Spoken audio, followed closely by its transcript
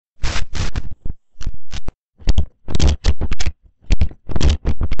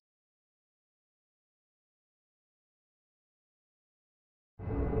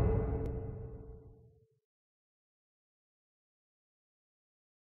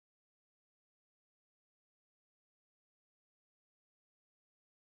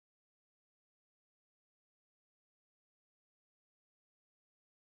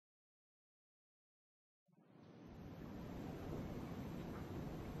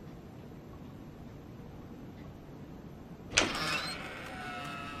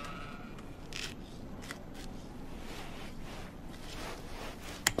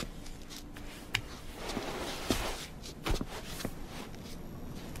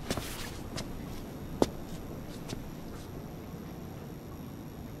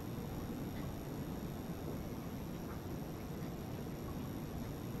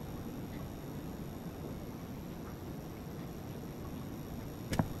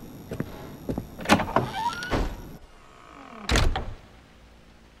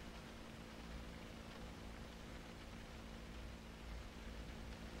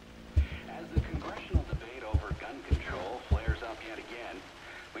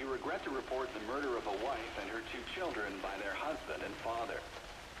regret to report the murder of a wife and her 2 children by their husband and father.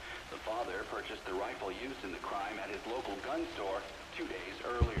 The father purchased the rifle used in the crime at his local gun store 2 days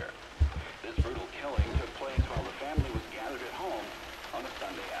earlier. This brutal killing took place while the family was gathered at home on a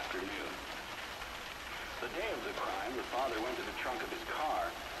Sunday afternoon. The day of the crime, the father went to the trunk of his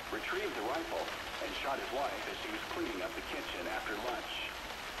car, retrieved the rifle, and shot his wife as she was cleaning up the kitchen after lunch.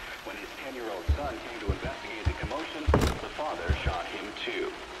 When his 10-year-old son came to investigate the commotion, the father shot him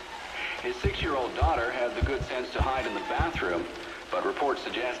too. His 6-year-old daughter had the good sense to hide in the bathroom, but reports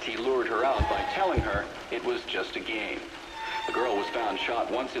suggest he lured her out by telling her it was just a game. The girl was found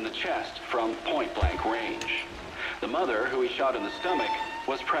shot once in the chest from point-blank range. The mother, who he shot in the stomach,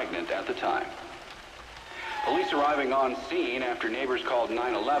 was pregnant at the time. Police arriving on scene after neighbors called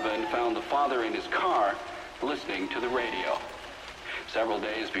 911 found the father in his car listening to the radio. Several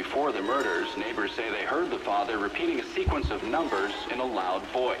days before the murders, neighbors say they heard the father repeating a sequence of numbers in a loud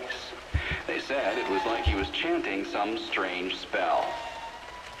voice. They said it was like he was chanting some strange spell.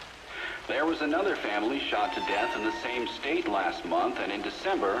 There was another family shot to death in the same state last month, and in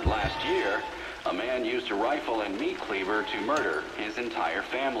December last year, a man used a rifle and meat cleaver to murder his entire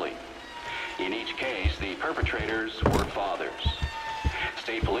family. In each case, the perpetrators were fathers.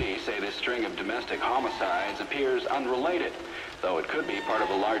 State police say this string of domestic homicides appears unrelated, though it could be part of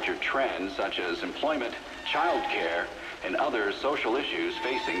a larger trend such as employment, child care, and other social issues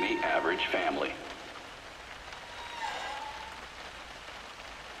facing the average family.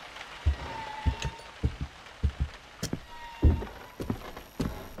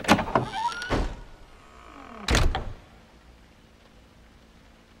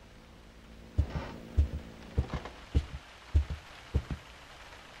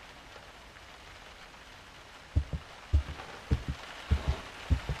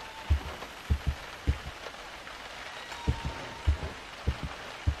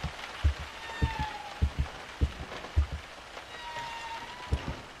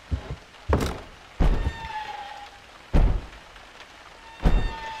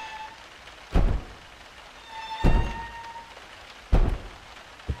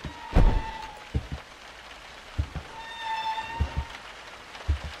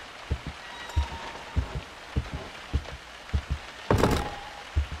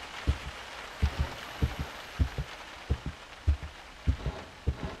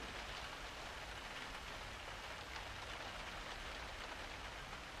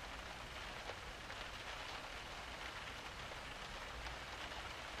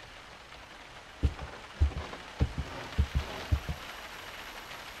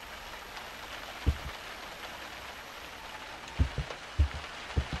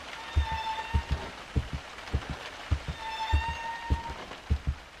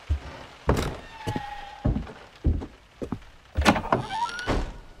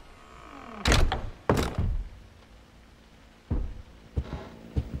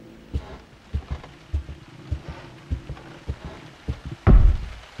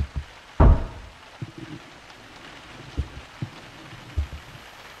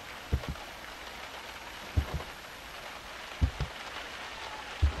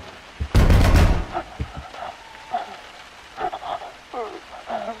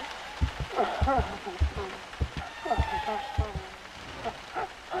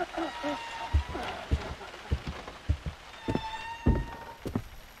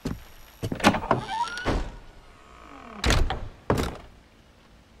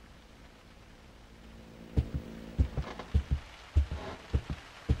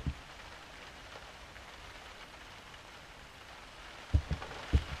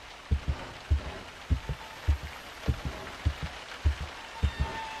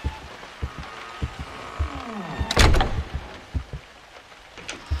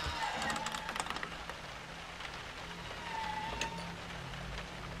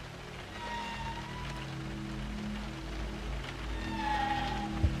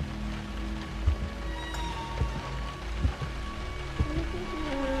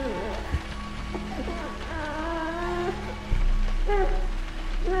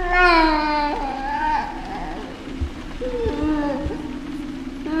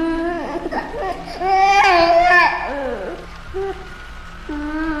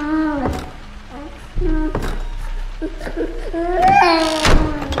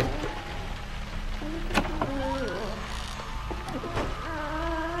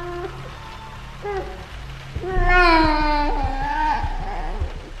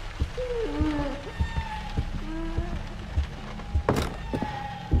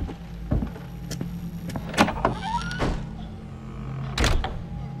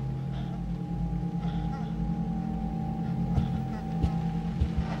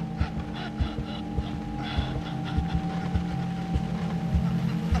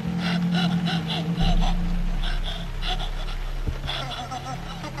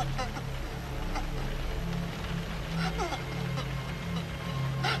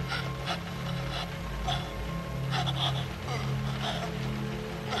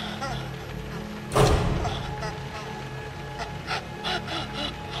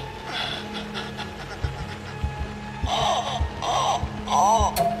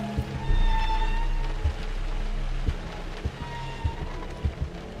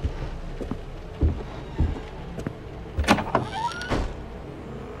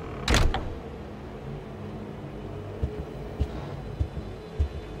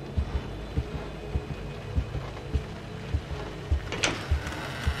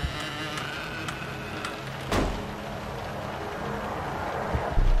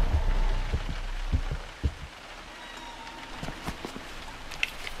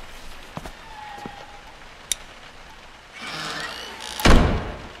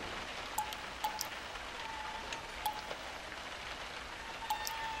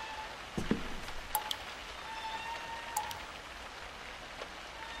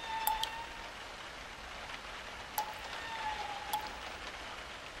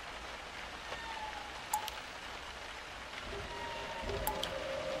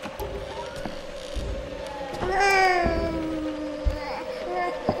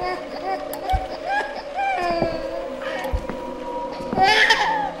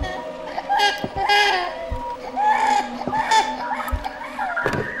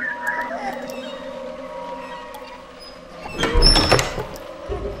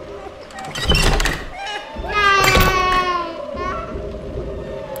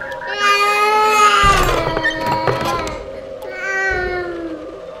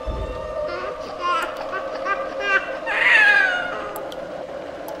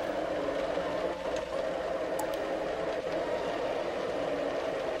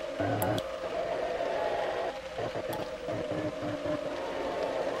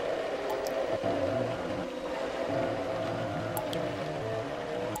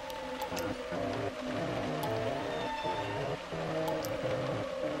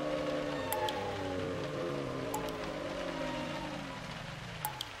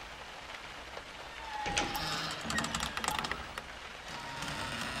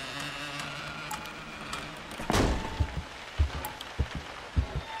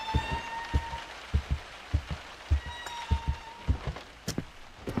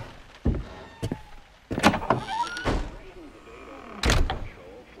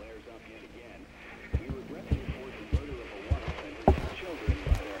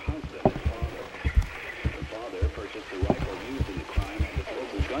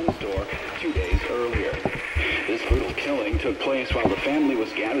 Took place while the family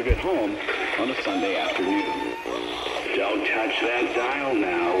was gathered at home on a Sunday afternoon. Don't touch that dial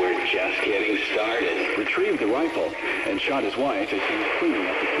now, we're just getting started. Retrieved the rifle and shot his wife as he was cleaning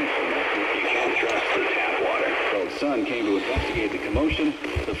up the kitchen. You can't trust the tap water. While the son came to investigate the commotion,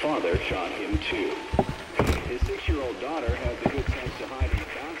 the father shot him too. His 6-year-old daughter had the good sense to hide in the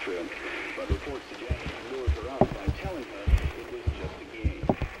bathroom, but reports suggest he lured her out by telling her it was just a game.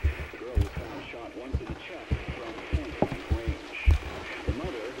 The girl was found shot once in the chest from point-blank range. The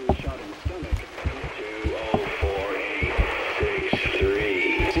mother, who was shot in the stomach, was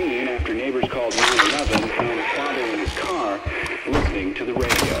 204-863. Seen after neighbors called 911, found the father in his car listening to the radio.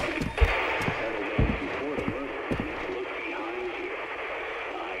 Several days before the murder, look behind you.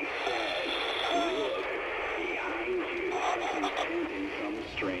 I said, look behind you, as he's chanting some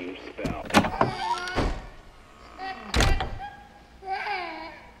strange spell.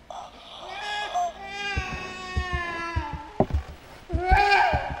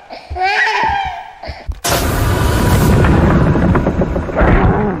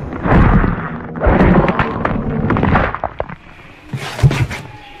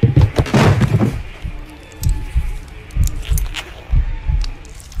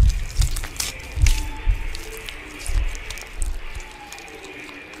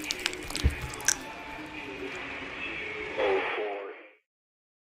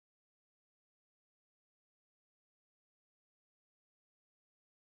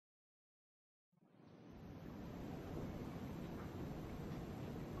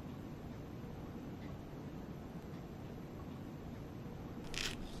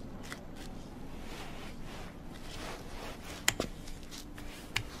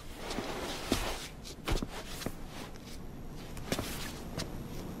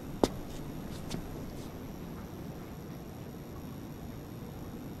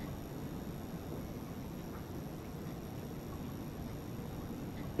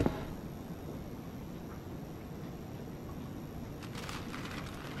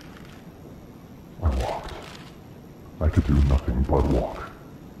 I could do nothing but walk.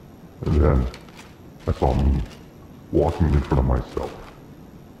 And then I saw me walking in front of myself.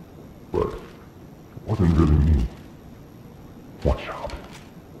 But it wasn't really me. Watch out.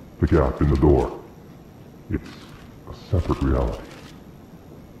 The gap in the door. It's a separate reality.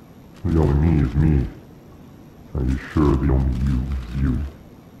 The only me is me. Are you sure the only you is you?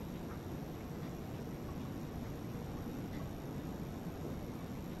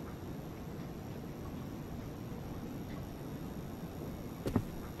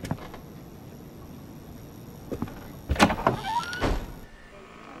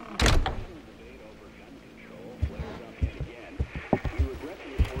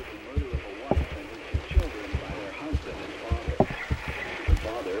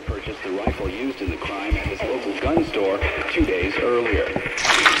 The rifle used in the crime at his local gun store 2 days earlier.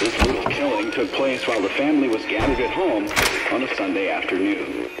 This brutal killing took place while the family was gathered at home on a Sunday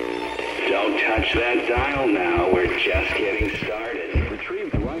afternoon. Don't touch that dial now, we're just getting started.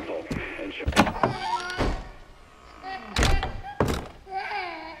 Retrieved the rifle and shot.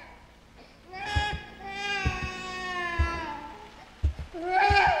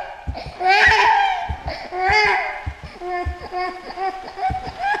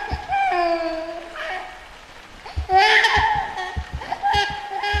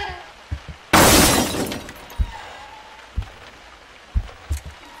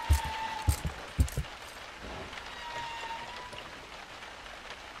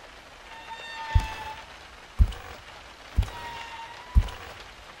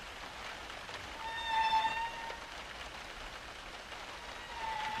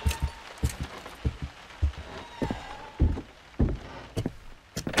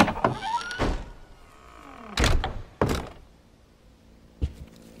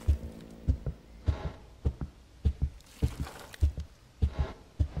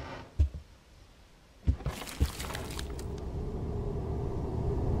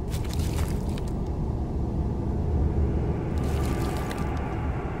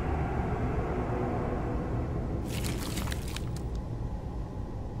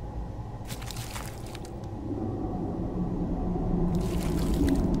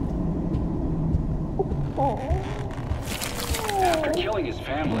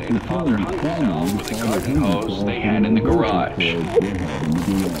 family, the father hung himself with a garden hose they had in the garage.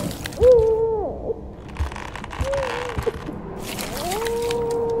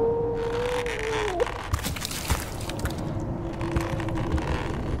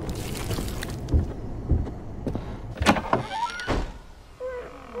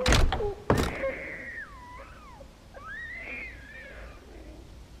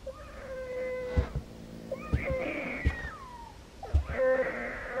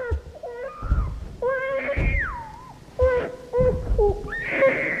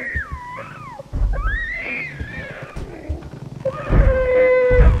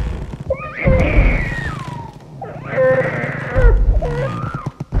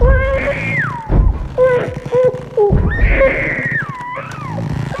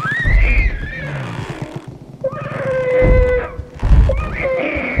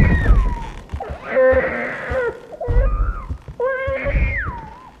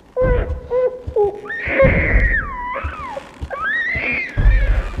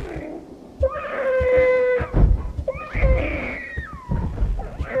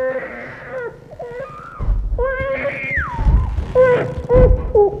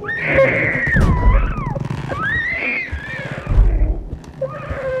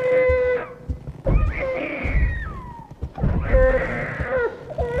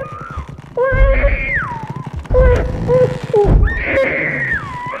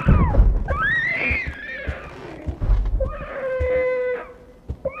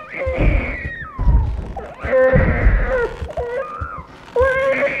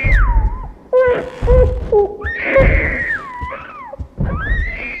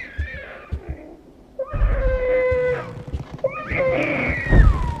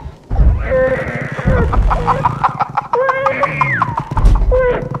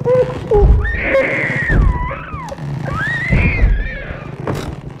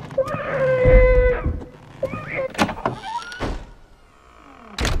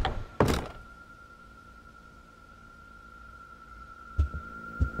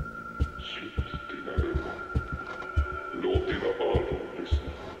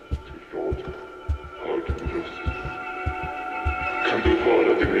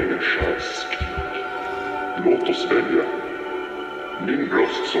 Låt oss välja. Min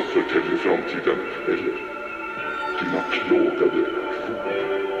röst som förtäljer framtiden, eller dina plågade fot.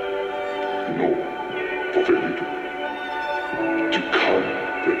 Nå, vad väljer du? Du kan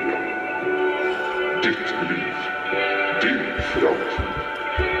välja. Ditt liv, din framtid.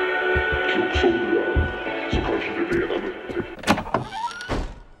 Klok som du är, så kanske du redan upptäckt.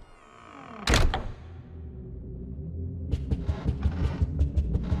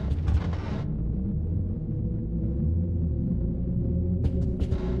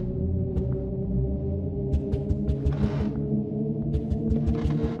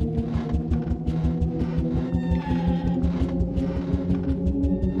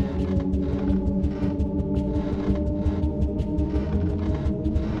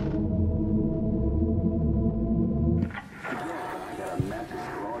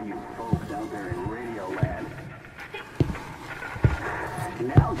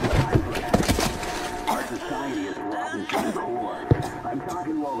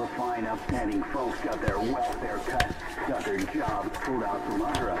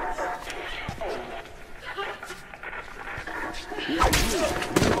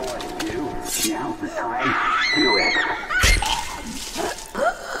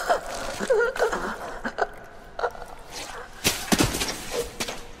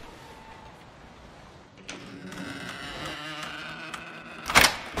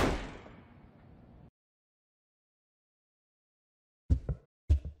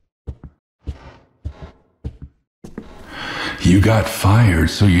 You got fired,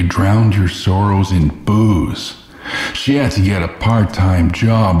 so you drowned your sorrows in booze. She had to get a part-time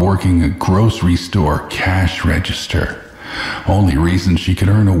job working a grocery store cash register. Only reason she could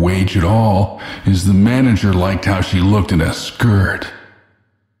earn a wage at all is the manager liked how she looked in a skirt.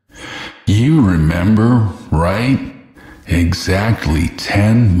 You remember, right? Exactly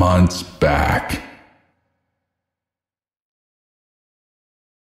 10 months back.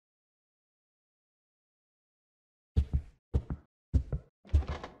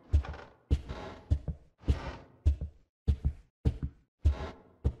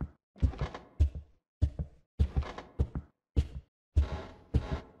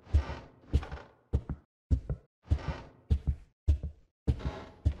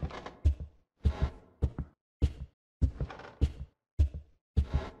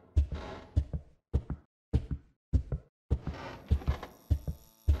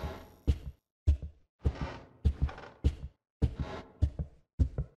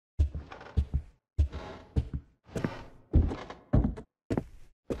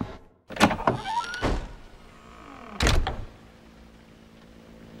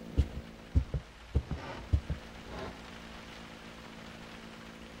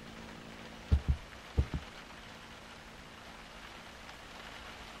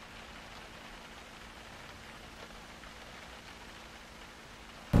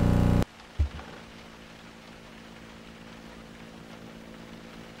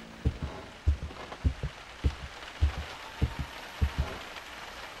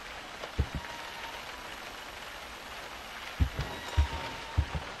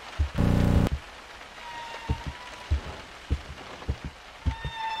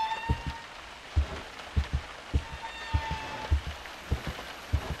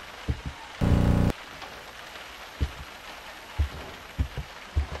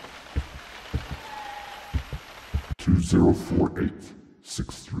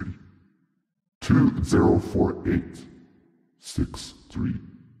 204863. 204863.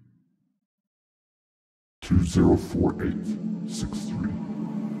 204863. 204863.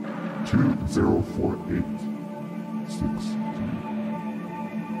 204863.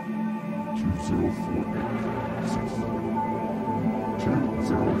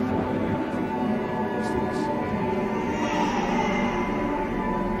 204863.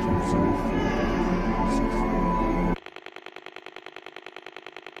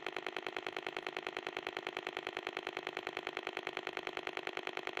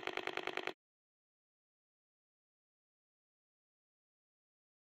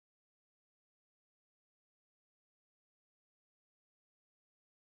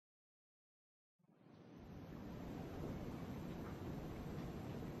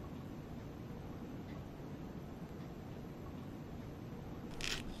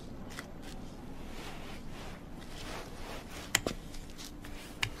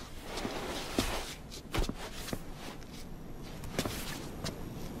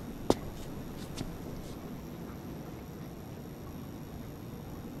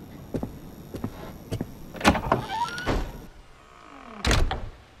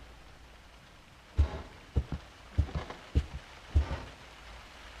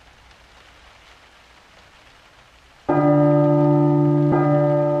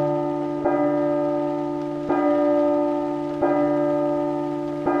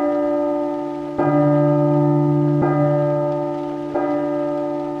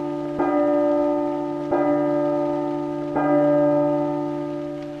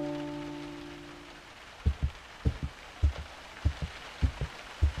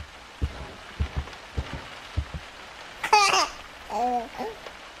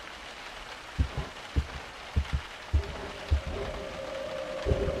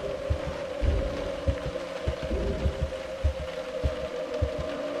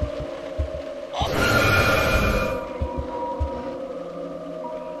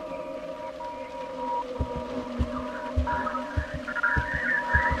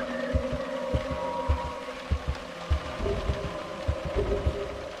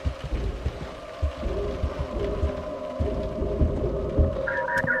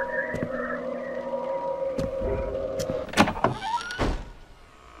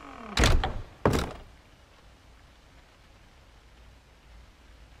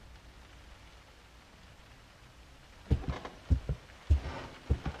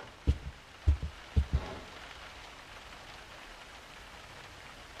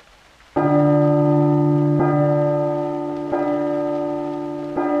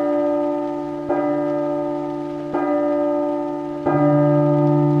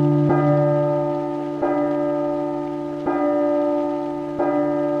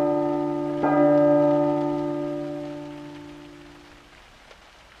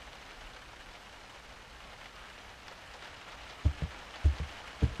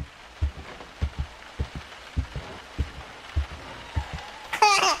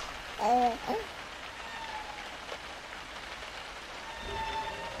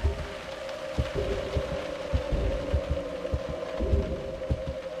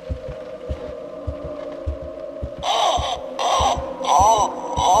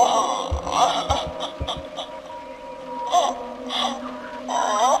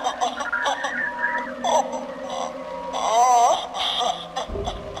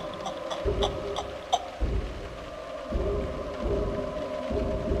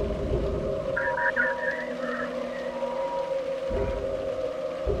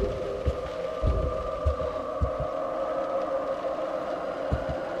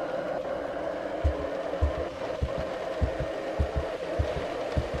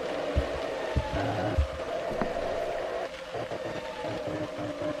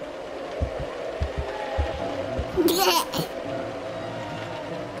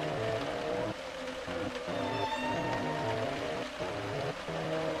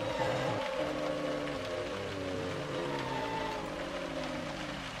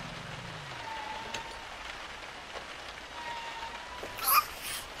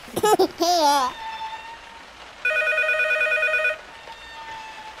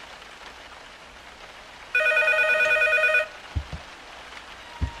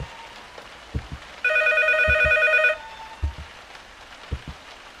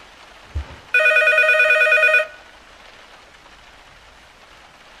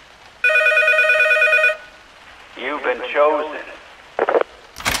 chosen.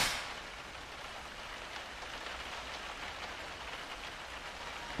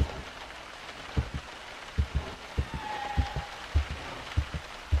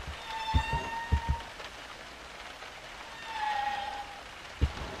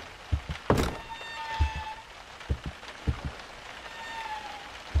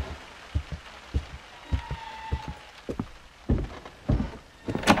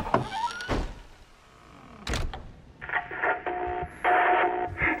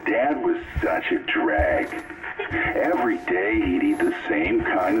 such a drag. Every day he'd eat the same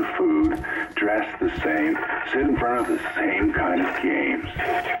kind of food, dress the same, sit in front of the same kind of games.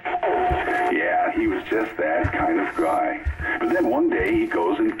 Yeah, he was just that kind of guy. But then one day he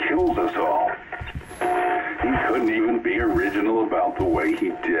goes and kills us all. He couldn't even be original about the way he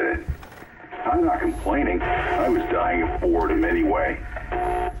did it. I'm not complaining. I was dying of boredom anyway.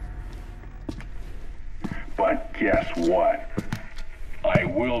 But guess what? I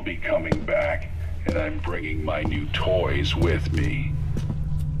will be coming back, and I'm bringing my new toys with me.